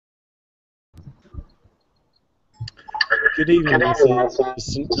Good evening, this is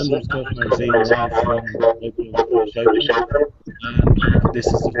St Andrew's Golf Magazine live from the British Open, and this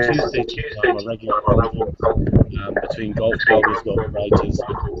is the Tuesday tea time, a regular conference between golf bloggers, golf writers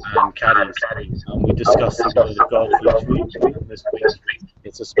and caddies, and we discuss the world of golf each week. This week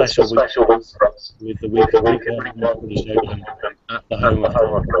it's a special week for us with the week of RICOH and the British Open at the home of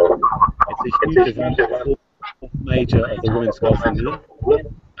golf. It's a huge event, the fourth major of the women's golf in the year.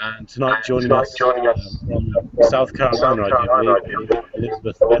 And tonight joining us from South Carolina, I do believe,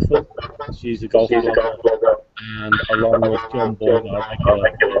 Elizabeth Bethel. She's a golf blogger, and along with John Boyd, our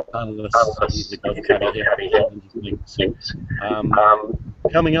regular panelist, he's a golf caddy here at Links.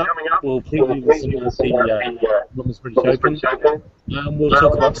 Coming up, we'll preview some of the Women's British Open, and we'll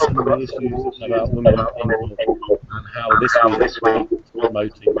talk about some of the issues about women in golf and how this week is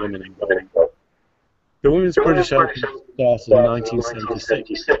promoting women in golf. The Women's British Open started in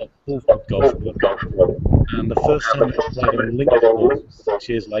 1976 at Fulford Golf Club, and the first time it was played on Links was 6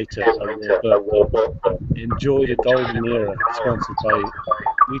 years later at Royal Club. Enjoyed a golden era sponsored by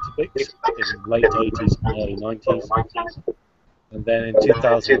Weetabix in the late 80s and early 90s. And then in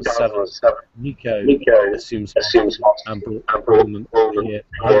 2007, RICOH assumed sponsorship and brought tournament here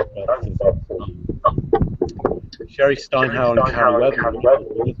at Sherry Steinhauer and Carrie Webber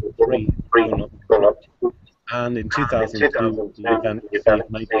were three run-up. And in 2002, the event received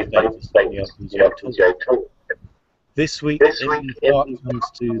major status on the LPGA Tour. This week, Amy Clark comes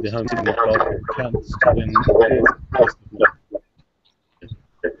to the home team of golf with a chance to win the fourth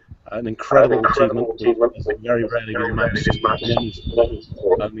an incredible achievement, which very rarely been matched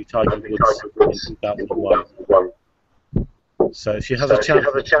only Tiger Woods in 2001. So she has a chance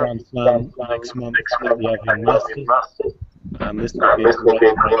at the Grand Slam next month at the Evian Masters, and this will be a great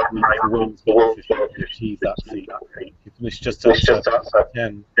week for women's golf if she can achieve that feat. She finished just outside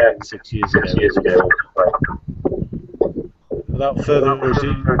 10 6 years ago. Without further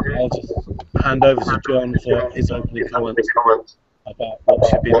ado, I'll just hand over to John for his opening comments about what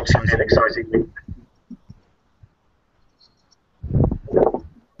should be an exciting week.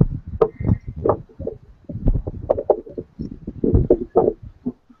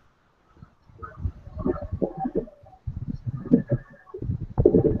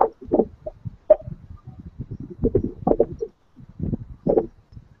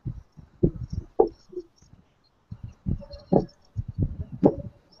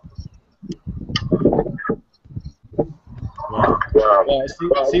 Well, it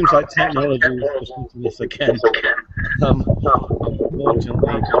seems like technology is pushing to this again.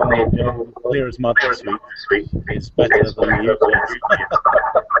 Unfortunately, clear as mud this week. It's better than the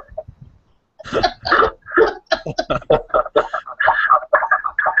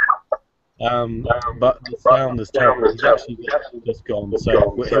but the sound is terrible. It's actually just gone, so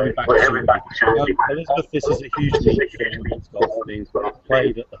he'll be back soon. Elizabeth, this is a huge week for women's golf. It's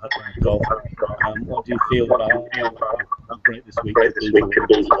played at the home of golf. What do you feel about how great this week could be for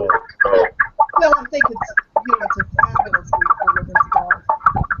women's golf? Well, I think it's a fabulous week for women's golf.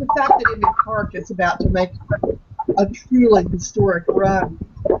 The fact that Amy Clark is about to make a truly historic run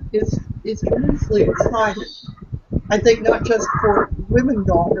is tremendously exciting. I think not just for women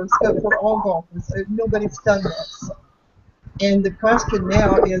golfers, but for all golfers. Nobody's done this. And the question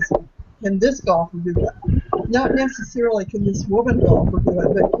now is, can this golfer do it? Not necessarily can this woman golfer do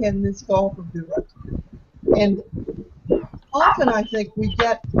it, but can this golfer do it? And often I think we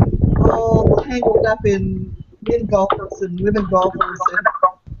get all tangled up in men golfers and women golfers and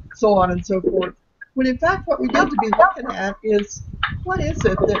so on and so forth. When in fact what we need to be looking at is, what is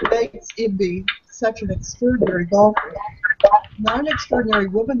it that makes Ivy such an extraordinary golfer? Not an extraordinary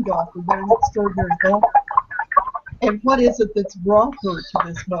woman golfer, but an extraordinary golfer. And what is it that's brought her to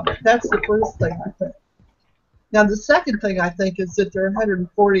this moment? That's the first thing I think. Now the second thing I think is that there are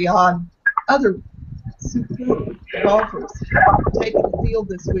 140 odd other superb golfers taking the field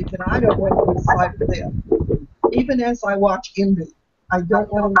this week, and I don't want to lose sight of them. Even as I watch Indy, I don't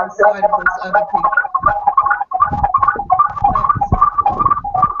want to lose sight of those other people.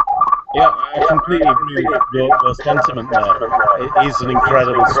 Yeah, I completely agree with your sentiment there. It is an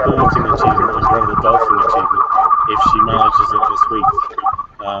incredible sporting achievement as well as a golfing achievement if she manages it this week.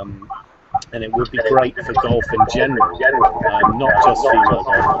 And it would be great for golf in general, not just female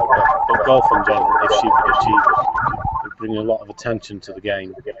golf, but golf in general, if she could achieve it. It would bring a lot of attention to the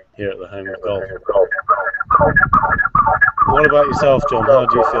game here at the home of golf. What about yourself, John? How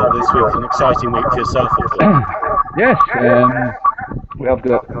do you feel this week? An exciting week for yourself, I think. Yes, we have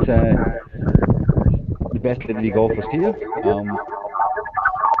got the best of the golfers here.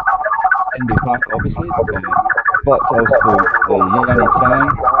 Indy Park, obviously, but also the Yanni Chang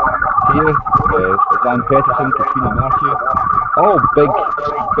here, Dan Peterson, Katrina Matthew, all big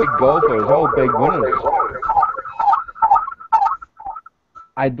golfers, all big winners.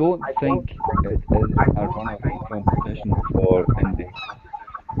 I don't think it is a runaway competition for Indy.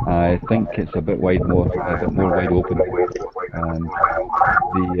 I think it's a bit more wide open.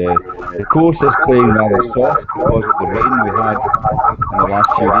 The course is playing rather soft because of the rain we had in the last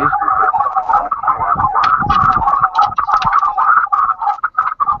few days.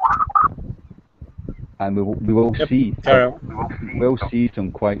 And we will see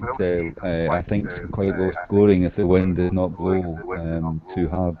some quite I think some quite low scoring if the wind does not blow to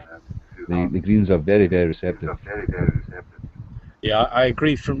have the greens are very receptive. Yeah, I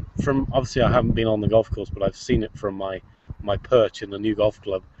agree. From obviously I haven't been on the golf course, but I've seen it from my perch in the new golf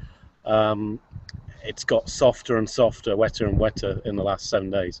club. It's got softer and softer, wetter and wetter in the last 7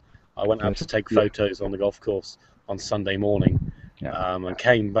 days. I went out to take photos on the golf course on Sunday morning, and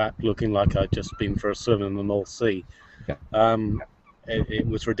came back looking like I'd just been for a swim in the North Sea. It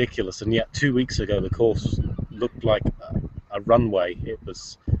was ridiculous, and yet 2 weeks ago the course looked like a runway. It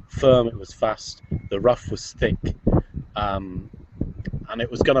was firm, it was fast, the rough was thick, and it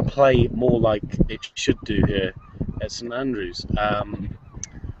was going to play more like it should do here at St Andrews.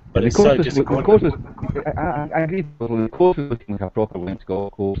 But it's so disappointing. I agree. The course is looking like a proper links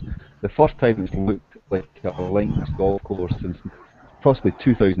golf course. The first time it's looked like a links golf course since possibly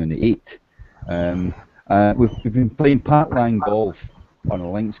 2008. We've been playing Parkland golf on a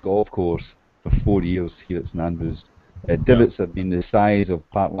links golf course for 4 years here at St Andrews. Divots have been the size of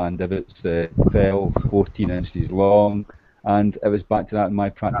Parkland divots, 12, 14 inches long. And it was back to that in my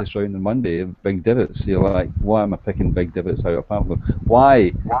practice round on Monday, big divots. You're like, why am I picking big divots out of Parkland?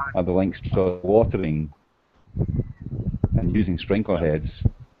 Why are the links watering and using sprinkler heads?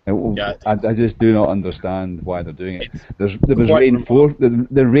 I just do not understand why they're doing it.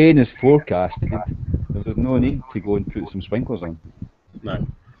 The rain is forecasted. There's no need to go and put some sprinklers on. No.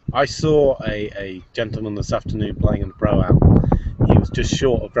 I saw a gentleman this afternoon playing in the Pro-Am. He was just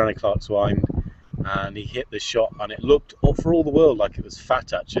short of Granny Clark's wine, and he hit the shot, and it looked for all the world like it was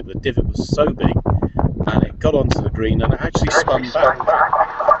fat actually. The divot was so big, and it got onto the green, and it actually spun back.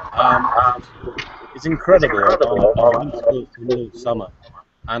 It's incredible on in the middle of summer,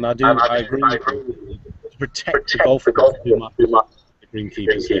 and I agree with you, to protect the golfers too much, the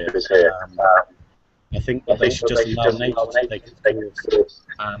greenkeepers here. I think that they should just allow nature to take its course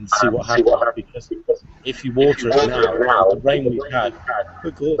and see what happens, because if you water it now, the rain we've had,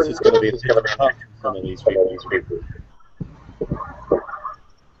 the course is going to be a different part for some of these people.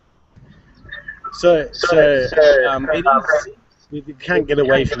 So it is. We can't get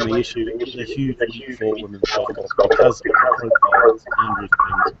away from the issue. It's a huge leap for women's golf because of the profiles, Andrews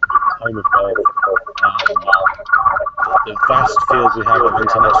things, home of golf, the vast field we have of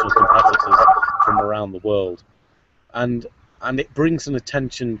international competitors from around the world, and it brings an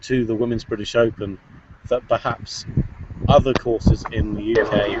attention to the Women's British Open that perhaps other courses in the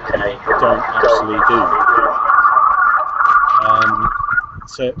UK don't actually do.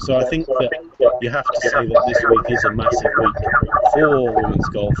 So I think that you have to say that this week is a massive week for women's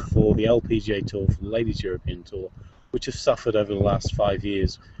golf, for the LPGA Tour, for the Ladies European Tour, which have suffered over the last 5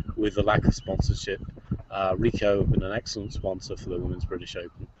 years with the lack of sponsorship. RICOH have been an excellent sponsor for the Women's British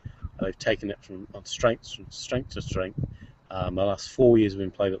Open. They've taken it from strength to strength. The last 4 years have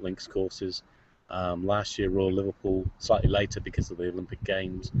been played at links courses. Last year, Royal Liverpool, slightly later because of the Olympic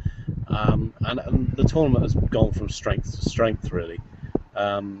Games. And the tournament has gone from strength to strength, really.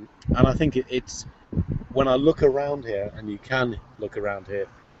 And I think it's, when I look around here, and you can look around here,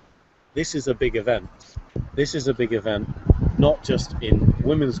 this is a big event. This is a big event, not just in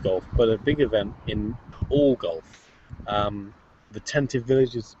women's golf, but a big event in all golf. The Tentive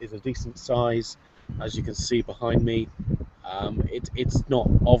Village is a decent size, as you can see behind me. It's not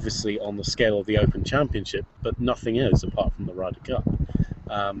obviously on the scale of the Open Championship, but nothing is apart from the Ryder Cup.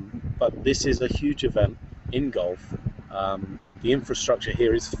 But this is a huge event in golf. The infrastructure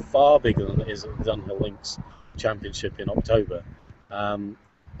here is far bigger than it is at the Dunhill Links Championship in October.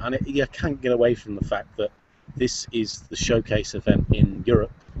 You can't get away from the fact that this is the showcase event in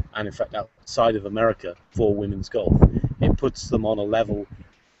Europe, and in fact outside of America, for women's golf. It puts them on a level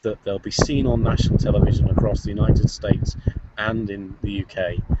that they'll be seen on national television across the United States and in the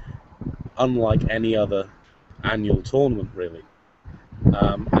UK, unlike any other annual tournament, really.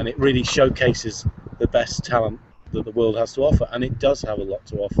 And it really showcases the best talent that the world has to offer, and it does have a lot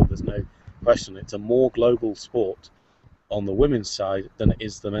to offer, there's no question. It's a more global sport on the women's side than it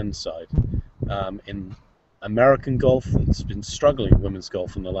is the men's side. In American golf, it's been struggling, women's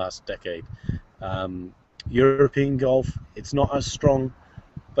golf, in the last decade. European golf, it's not as strong,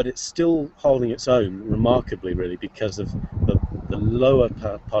 but it's still holding its own remarkably, really, because of the lower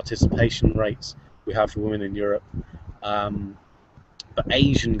participation rates we have for women in Europe. But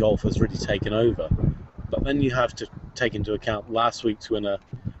Asian golf has really taken over. But then you have to take into account last week's winner,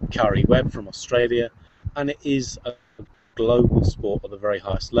 Carrie Webb from Australia, and it is a global sport at the very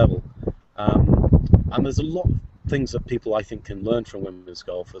highest level. And there's a lot of things that people, I think, can learn from women's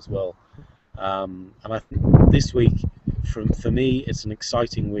golf as well. And I think this week, for me, it's an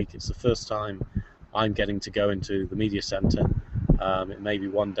exciting week. It's the first time I'm getting to go into the media centre. It may be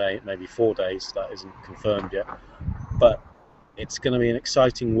 1 day, it may be 4 days, that isn't confirmed yet. But it's going to be an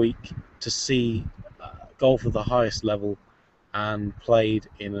exciting week to see golf at the highest level and played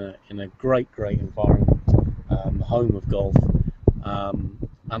in a great environment, home of golf.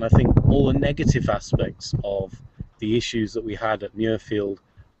 And I think all the negative aspects of the issues that we had at Muirfield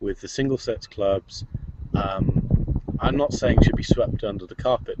with the single sets clubs, I'm not saying should be swept under the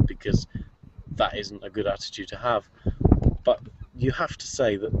carpet, because that isn't a good attitude to have. But you have to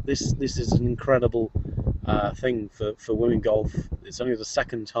say that this is an incredible thing for women golf. It's only the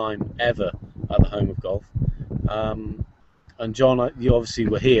second time ever at the home of golf. And John, you obviously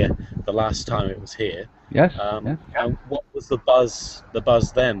were here the last time it was here. Yes. And what was the buzz? The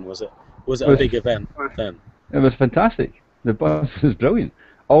buzz then, was it a big event then? It was fantastic. The buzz was brilliant.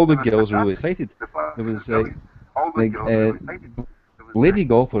 All the girls were really excited. There was lady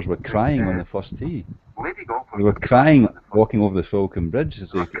golfers were crying on the first tee. They were crying walking over the Falcon Bridge as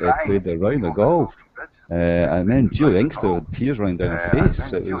they played their round of golf. And then Julie Inkster had tears running down her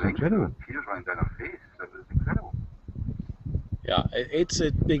face. It was incredible. Yeah, it's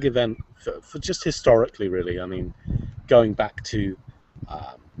a big event for just historically, really. I mean, going back to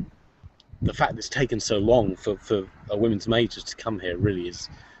the fact that it's taken so long for a women's major to come here, really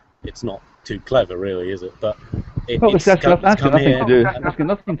it's not too clever, really, is it? But that's got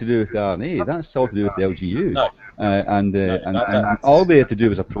nothing to do with the RNA. That's all to do with the LGU. No. And all they had to do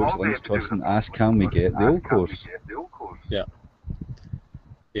was approach Links Trust and ask, can we get the old course? Yeah.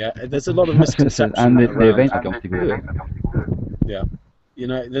 Yeah, there's a lot of misconceptions. And the event are going to do it. Yeah. You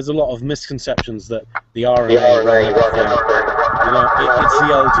know, there's a lot of misconceptions that the RNA will never think. You know, it's the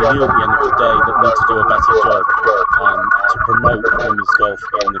LGU at the end of the day that need to do a better job to promote women's golf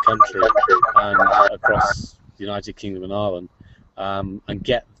in the country and across the United Kingdom and Ireland, and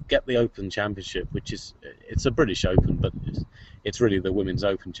get the Open Championship, which it's a British Open, but it's really the Women's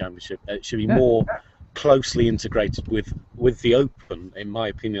Open Championship. It should be more closely integrated with the Open, in my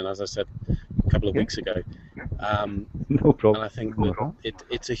opinion, as I said a couple of weeks ago. No problem. And I think that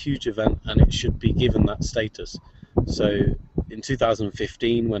it's a huge event, and it should be given that status. So in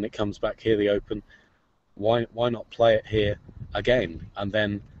 2015, when it comes back here, the Open, why not play it here again? And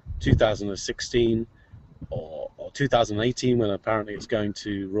then 2016 or 2018, when apparently it's going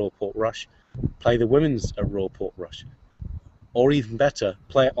to Royal Portrush, play the women's at Royal Portrush. Or even better,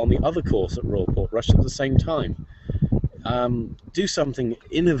 play it on the other course at Royal Portrush at the same time. Do something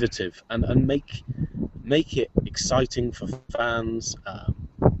innovative and make it exciting for fans,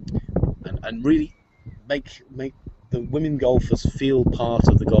 and really make the women golfers feel part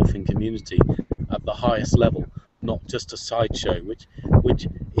of the golfing community at the highest level, not just a sideshow, which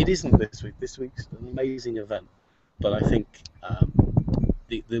it isn't this week. This week's an amazing event, but I think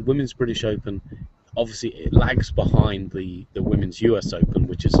the Women's British Open, obviously it lags behind the Women's US Open,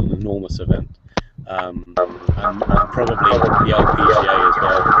 which is an enormous event, and probably the LPGA as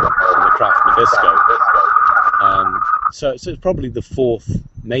well, and the Kraft Nabisco. So it's probably the fourth,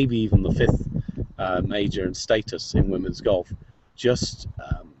 maybe even the fifth major in status in women's golf, just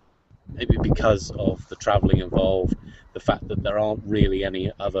maybe because of the travelling involved, the fact that there aren't really any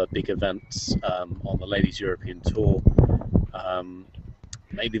other big events on the Ladies European Tour.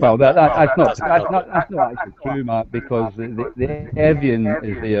 Maybe that's not actually true, Mark, because the Evian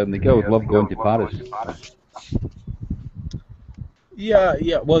is there and the girls love going to Paris.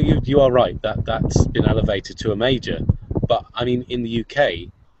 Yeah. Well, you are right. That's been elevated to a major, but I mean, in the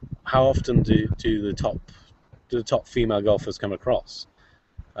UK, how often do the top female golfers come across?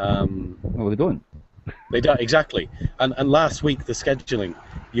 Well, they don't. They don't, exactly. And last week, the scheduling,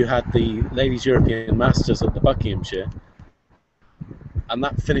 you had the Ladies European Masters at the Buckinghamshire, and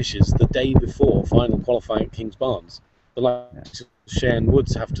that finishes the day before final qualifying at Kings Barnes. The likes of Shane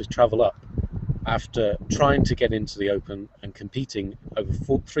Woods have to travel up after trying to get into the Open and competing over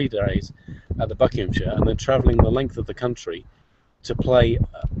 3 days at the Buckinghamshire, and then travelling the length of the country to play.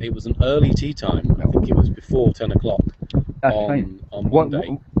 It was an early tee time. I think it was before 10 o'clock on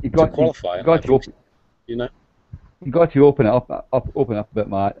Monday to qualify. You know, you got to open it up a bit,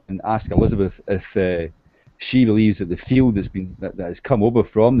 Matt, and ask Elizabeth if she believes that the field that has come over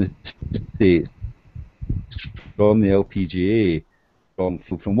from the States, from the LPGA,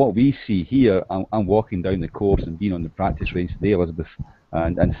 from what we see here. I'm walking down the course and being on the practice range today, Elizabeth,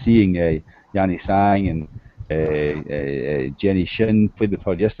 and seeing Yanni Sang and Jenny Shin played with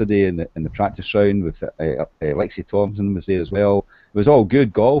her yesterday in the practice round with Lexi Thompson was there as well. It was all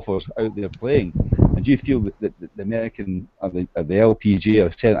good golfers out there playing. And do you feel that the American or the LPGA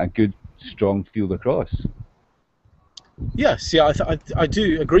have sent a good, strong field across? Yes, yeah, I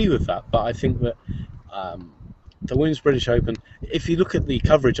do agree with that, but I think that the Women's British Open, if you look at the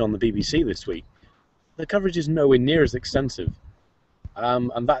coverage on the BBC this week, the coverage is nowhere near as extensive,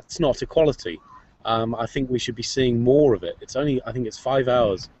 and that's not equality. I think we should be seeing more of it. It's only, I think it's 5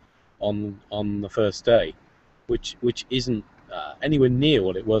 hours on the first day, which isn't anywhere near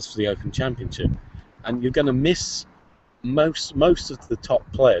what it was for the Open Championship, and you're going to miss most of the top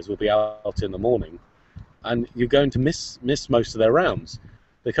players will be out in the morning, and you're going to miss most of their rounds.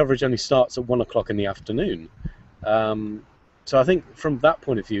 The coverage only starts at 1 o'clock in the afternoon. So I think from that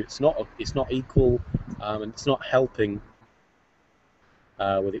point of view, it's not equal, and it's not helping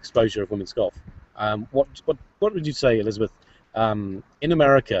with exposure of women's golf. What would you say, Elizabeth? In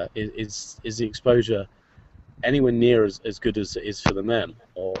America, is the exposure anywhere near as good as it is for the men,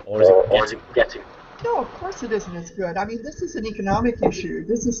 or is it getting? No, of course it isn't as good. I mean, this is an economic issue.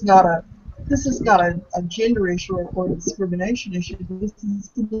 This is not a gender issue or a discrimination issue. This is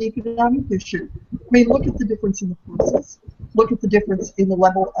an economic issue. I mean, look at the difference in the courses. Look at the difference in the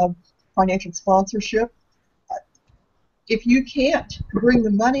level of financial sponsorship. If you can't bring the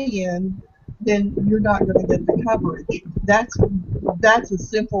money in, then you're not going to get the coverage. That's a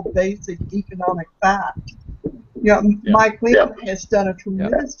simple, basic economic fact. You know, Mike Lincoln has done a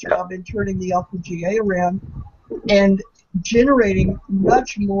tremendous job in turning the LPGA around and generating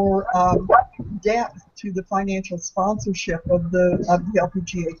much more depth to the financial sponsorship of the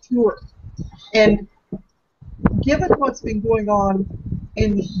LPGA Tour. And given what's been going on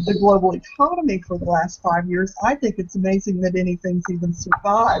in the global economy for the last 5 years, I think it's amazing that anything's even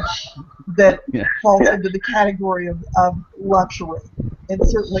survived that falls into the category of luxury. And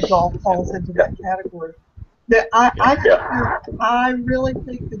certainly golf falls into that category. I really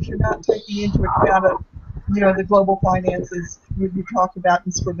think that you're not taking into account the global finances when you talk about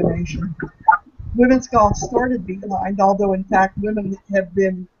discrimination. Women's golf started behind, although in fact women have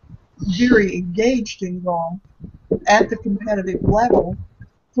been very engaged in golf at the competitive level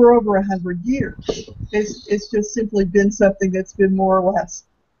for over 100 years. It's just simply been something that's been more or less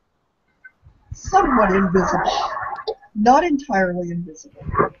somewhat invisible. Not entirely invisible,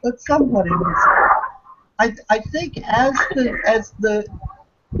 but somewhat invisible. I think as the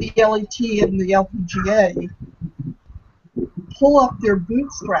LET and the LPGA pull up their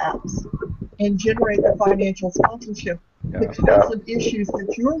bootstraps and generate the financial sponsorship, the kinds of issues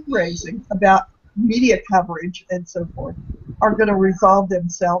that you're raising about media coverage and so forth are going to resolve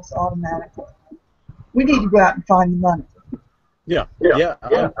themselves automatically. We need to go out and find the money. Yeah,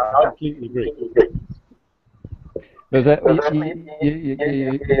 I completely agree. You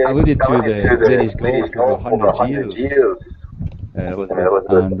alluded to the ladies' golf over 100 years, and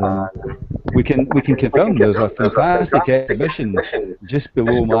we can confirm there's a fantastic exhibition just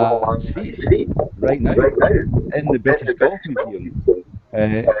below Mark's feet right now in the British Golf Museum,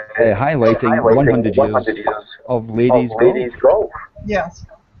 highlighting 100 years of ladies' golf. Yes.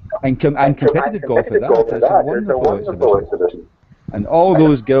 And competitive golf at that. It's a wonderful exhibition. And all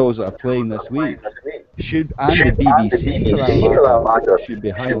those girls that are playing this week and the BBC for that matter, should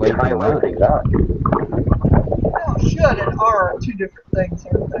be highlighting that. Well, should and are two different things,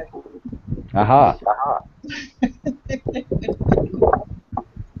 aren't they? Aha.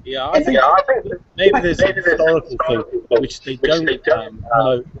 Yeah, I think maybe there's a historical thing which they don't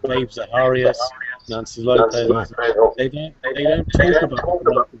promote. Dave Zaharias, Nancy Lopez, they don't talk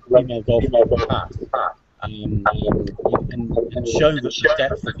about female golf in the past. And show that the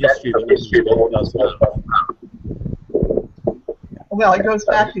depth of history that women's golf does have. Well, it goes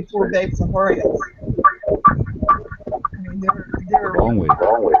back before Babe Zaharias. I mean, there are long way.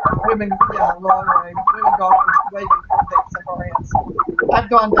 Women, long way. Women golfers way before Babe Zaharias. I've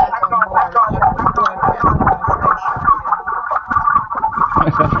gone back on Mars. I've gone back on my station.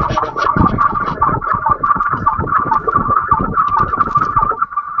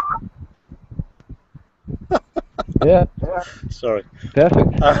 Yeah. Sorry.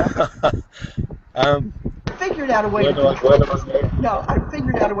 Perfect. I figured out a way to control this. No, I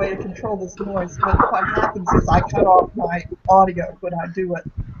figured out a way to control this noise, but what happens is I cut off my audio when I do it.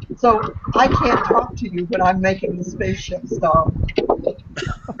 So I can't talk to you when I'm making the spaceship stop.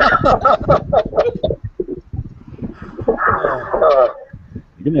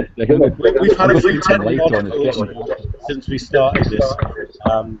 We've had a few some light on technological it. issues since we started this,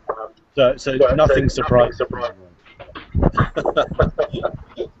 so nothing surprising.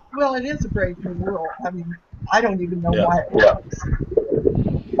 Well, it is a brave new world. I mean, I don't even know why it works.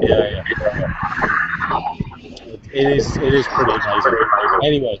 Yeah. It is pretty amazing.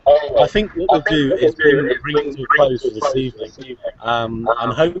 Anyway, I think what we'll do is bring it to a close for this evening, and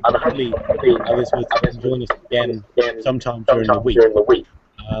hopefully Elizabeth can join us again sometime during the week,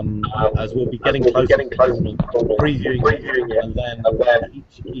 as we'll be getting closer to the tournament, previewing it, and then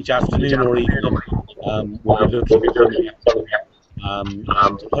each afternoon or evening we'll be looking at some of the action.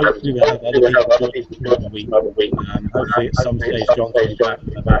 And hopefully we'll have other people join us during the week. Hopefully at some stage John can be back.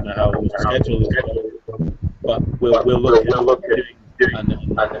 I don't know how his schedule is going, but we'll look at doing and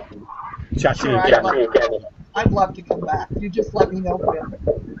chatting again. I'd love to come back. You just let me know when.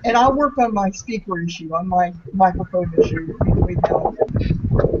 And I'll work on my speaker issue, on my microphone issue between now and then.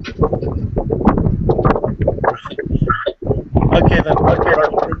 Okay then.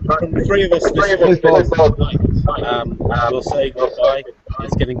 From the three of us this night, we'll say goodbye.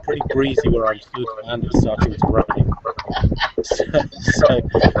 It's getting pretty breezy where I'm stood, and it's starting to rain. So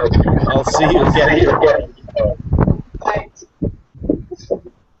I'll see you again. Thanks.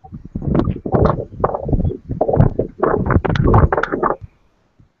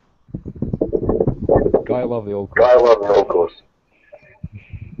 I love the old course. I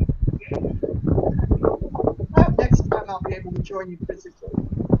hope next time I'll be able to join you physically.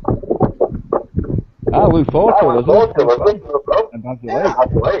 I look forward to it. And that's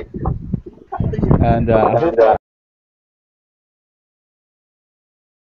the way. And I hope